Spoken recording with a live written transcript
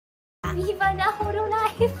Viva na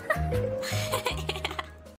Hololive!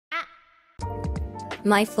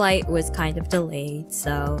 My flight was kind of delayed,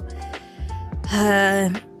 so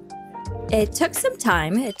it took some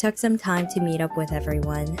time. It took some time to meet up with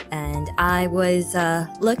everyone, and I was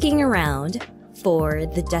looking around for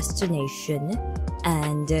the destination,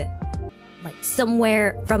 and like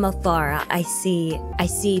somewhere from afar, I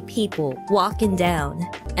see people walking down,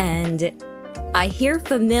 and I hear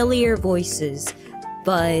familiar voices,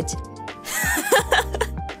 but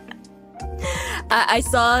I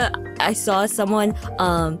saw someone,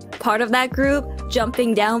 part of that group,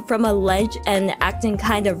 jumping down from a ledge and acting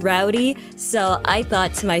kind of rowdy, so I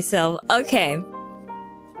thought to myself, okay,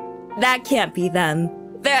 that can't be them.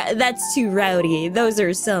 That's too rowdy. Those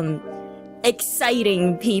are some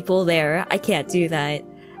exciting people there. I can't do that.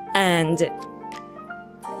 And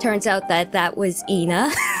turns out that that was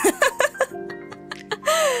Ina.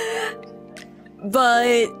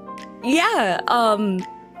 But yeah,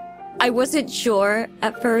 I wasn't sure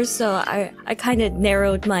at first, so I kind of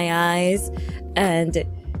narrowed my eyes and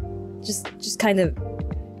just kind of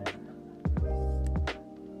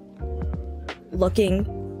looking,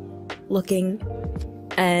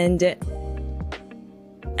 and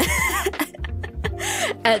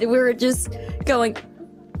and we were just going,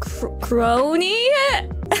 Kronii?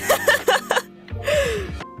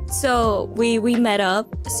 So we met up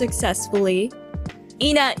successfully.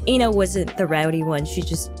 Ina wasn't the rowdy one, she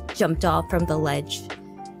just jumped off from the ledge.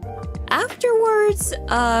 Afterwards,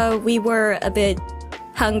 we were a bit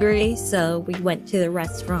hungry, so we went to the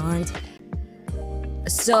restaurant.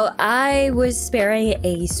 So I was sparing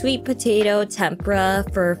a sweet potato tempura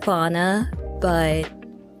for Fauna, but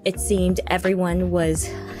it seemed everyone was...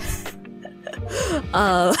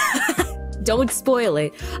 don't spoil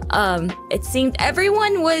it. It seemed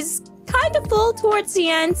everyone was kind of full towards the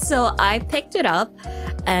end, so I picked it up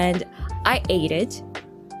and I ate it.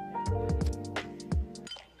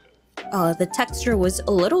 The texture was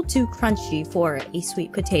a little too crunchy for a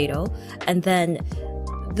sweet potato, and then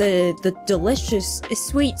the delicious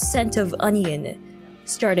sweet scent of onion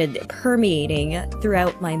started permeating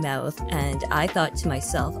throughout my mouth, and I thought to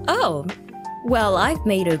myself, oh, well, I've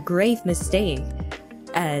made a grave mistake,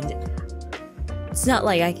 and it's not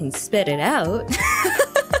like I can spit it out.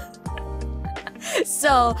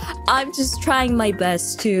 So I'm just trying my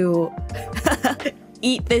best to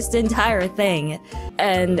eat this entire thing,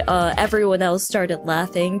 and everyone else started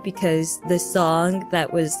laughing because the song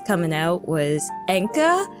that was coming out was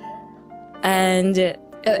Enka, and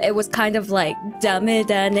it was kind of like Dame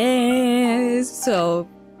Danes, so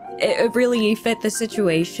it really fit the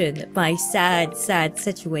situation, my sad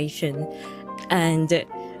situation, and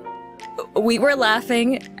we were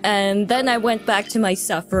laughing, and then I went back to my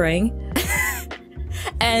suffering.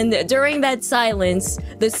 And during that silence,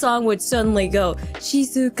 the song would suddenly go,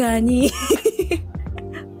 Shizukani.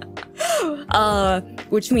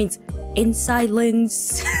 Which means in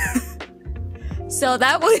silence. So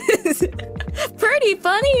that was pretty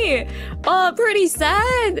funny. Oh, pretty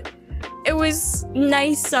sad. It was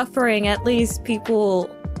nice suffering. At least people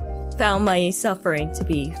found my suffering to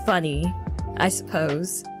be funny, I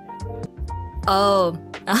suppose. Oh,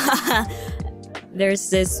 there's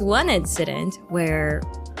this one incident where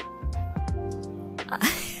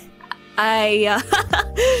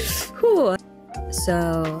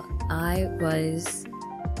so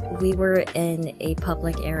we were in a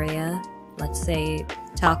public area, let's say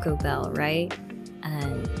Taco Bell, right?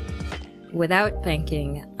 And without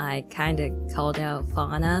thinking, I kind of called out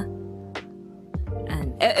Fauna,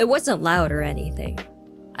 and it wasn't loud or anything.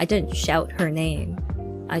 I didn't shout her name.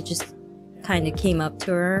 I just kind of came up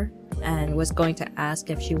to her and was going to ask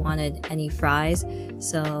if she wanted any fries.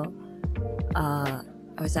 So I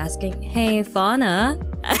was asking, hey, Fauna.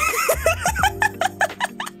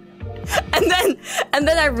 and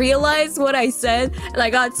then I realized what I said, and I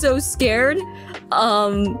got so scared.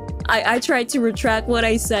 I tried to retract what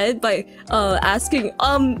I said by asking,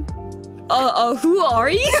 who are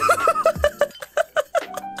you?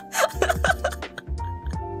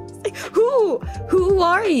 Who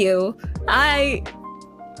are you?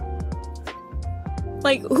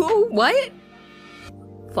 Like, who? What?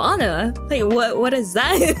 Fauna? Like, what is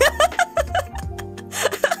that?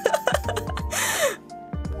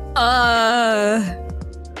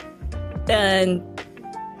 And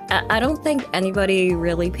I don't think anybody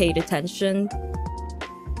really paid attention.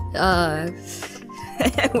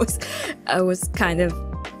 It was kind of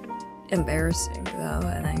embarrassing though,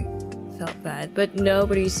 and I felt bad. But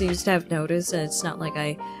nobody seems to have noticed, and it's not like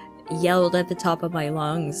I yelled at the top of my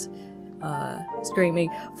lungs, screaming,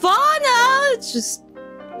 Fauna! It's just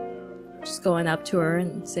just going up to her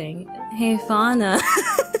and saying, "Hey, Fauna."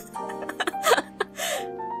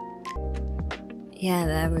 Yeah,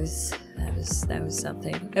 that was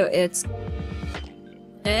something.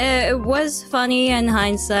 It was funny in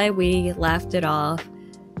hindsight. We laughed it off,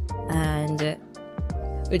 and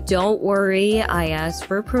don't worry, I asked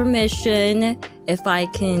for permission if I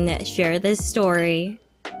can share this story.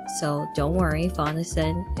 So don't worry, Fauna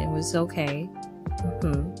said it was okay.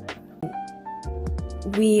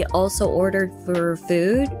 We also ordered for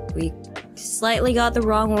food. We slightly got the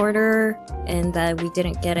wrong order and that we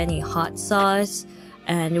didn't get any hot sauce.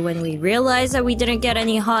 And when we realized that we didn't get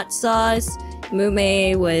any hot sauce,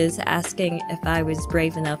 Mume was asking if I was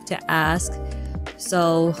brave enough to ask.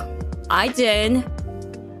 So I did.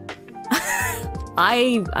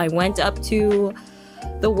 I went up to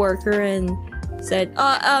the worker and said,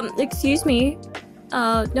 excuse me,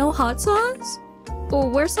 no hot sauce? Oh,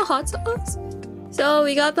 where's the hot sauce? So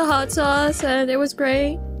we got the hot sauce and it was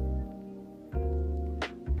great.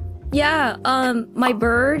 Yeah, my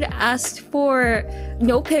bird asked for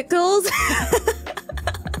no pickles.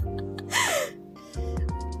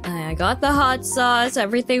 I got the hot sauce,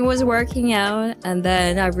 everything was working out, and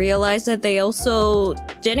then I realized that they also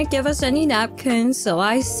didn't give us any napkins, so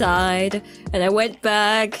I sighed, and I went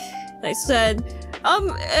back. I said,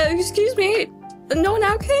 excuse me, no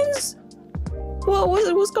napkins?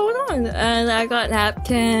 What's going on? And I got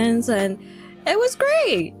napkins, and it was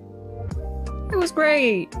great. It was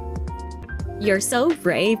great. You're so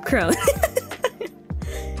brave, Kronii.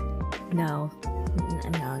 No,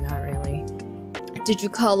 not really. Did you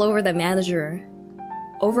call over the manager?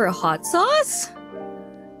 Over a hot sauce?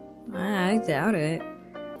 I doubt it.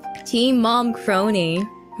 Team Mom Kronii.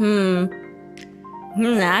 I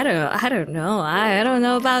don't know. I don't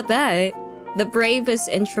know about that. The bravest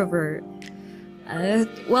introvert.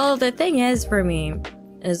 Well, the thing is for me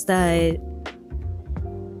is that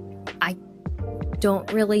I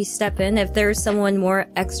don't really step in. If there's someone more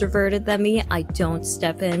extroverted than me, I don't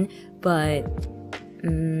step in. But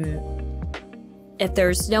if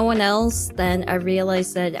there's no one else, then I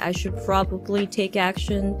realize that I should probably take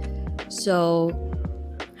action. So,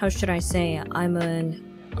 how should I say? I'm an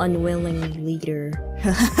unwilling leader.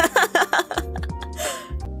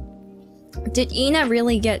 Did Ina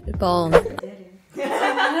really get bald? I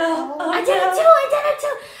did it too!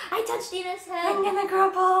 I touched Ina's head. I'm gonna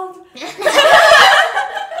grow bald.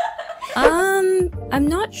 I'm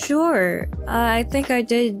not sure. I think I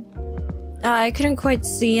did. I couldn't quite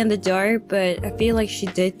see in the dark, but I feel like she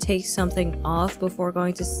did take something off before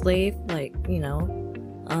going to sleep. Like, you know,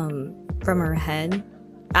 from her head.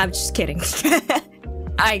 I'm just kidding.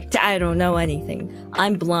 I don't know anything.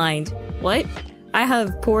 I'm blind. What? I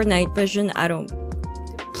have poor night vision. I don't...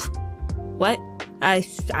 What? I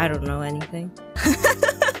don't know anything.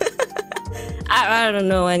 I don't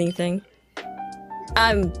know anything.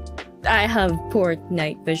 I have poor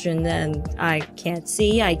night vision and I can't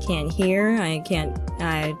see, I can't hear, I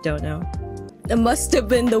don't know. It must have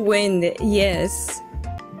been the wind, yes.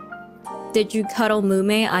 Did you cuddle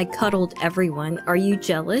Mume? I cuddled everyone. Are you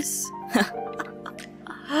jealous?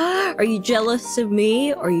 Are you jealous of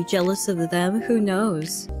me? Or are you jealous of them? Who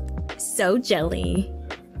knows? So jelly.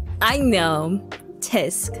 I know.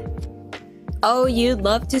 Tisk. Oh, you'd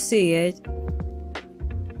love to see it.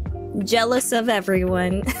 Jealous of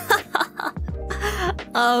everyone.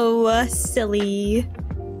 Oh, silly.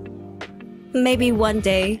 Maybe one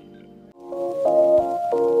day.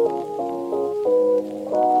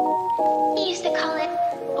 We used to call it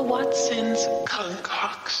a Watson's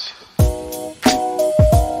concoction.